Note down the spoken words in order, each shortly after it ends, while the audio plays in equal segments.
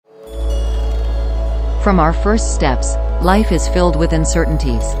From our first steps, life is filled with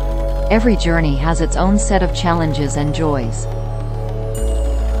uncertainties. Every journey has its own set of challenges and joys.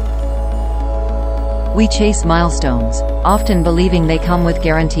 We chase milestones, often believing they come with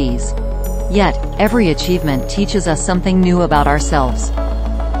guarantees. Yet, every achievement teaches us something new about ourselves.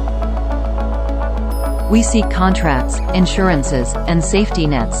 We seek contracts, insurances, and safety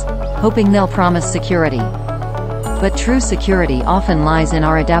nets, hoping they'll promise security. But true security often lies in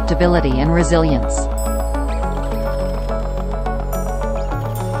our adaptability and resilience.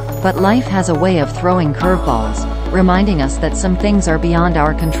 But life has a way of throwing curveballs, reminding us that some things are beyond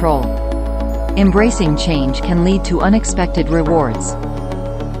our control. Embracing change can lead to unexpected rewards.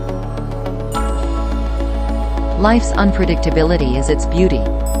 Life's unpredictability is its beauty,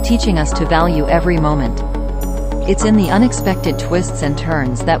 teaching us to value every moment. It's in the unexpected twists and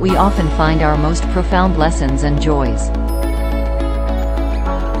turns that we often find our most profound lessons and joys.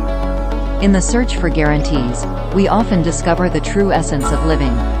 In the search for guarantees, we often discover the true essence of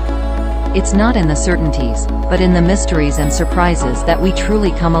living. It's not in the certainties, but in the mysteries and surprises that we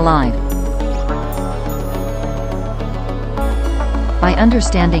truly come alive. By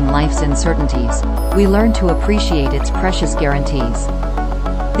understanding life's uncertainties, we learn to appreciate its precious guarantees.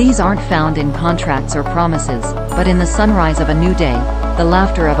 These aren't found in contracts or promises, but in the sunrise of a new day, the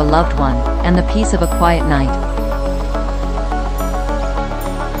laughter of a loved one, and the peace of a quiet night.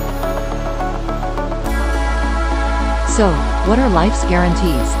 So, what are life's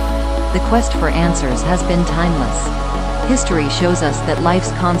guarantees? The quest for answers has been timeless. History shows us that life's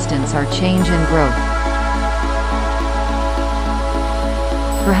constants are change and growth.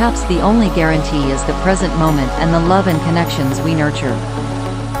 Perhaps the only guarantee is the present moment and the love and connections we nurture.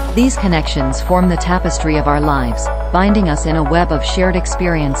 These connections form the tapestry of our lives, binding us in a web of shared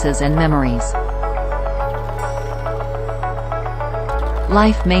experiences and memories.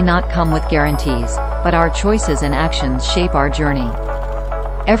 Life may not come with guarantees, but our choices and actions shape our journey.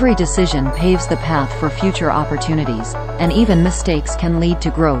 Every decision paves the path for future opportunities, and even mistakes can lead to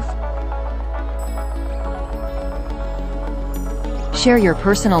growth. Share your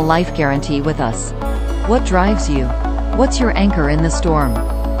personal life guarantee with us. What drives you? What's your anchor in the storm?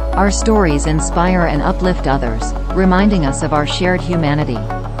 Our stories inspire and uplift others, reminding us of our shared humanity.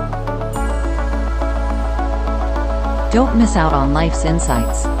 Don't miss out on life's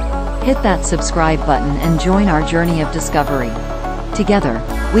insights. Hit that subscribe button and join our journey of discovery. Together,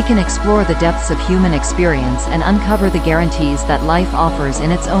 we can explore the depths of human experience and uncover the guarantees that life offers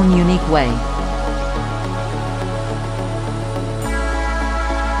in its own unique way.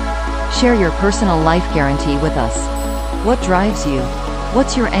 Share your personal life guarantee with us. What drives you?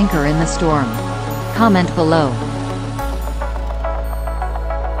 What's your anchor in the storm? Comment below.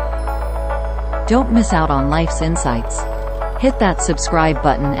 Don't miss out on life's insights. Hit that subscribe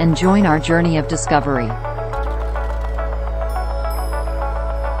button and join our journey of discovery.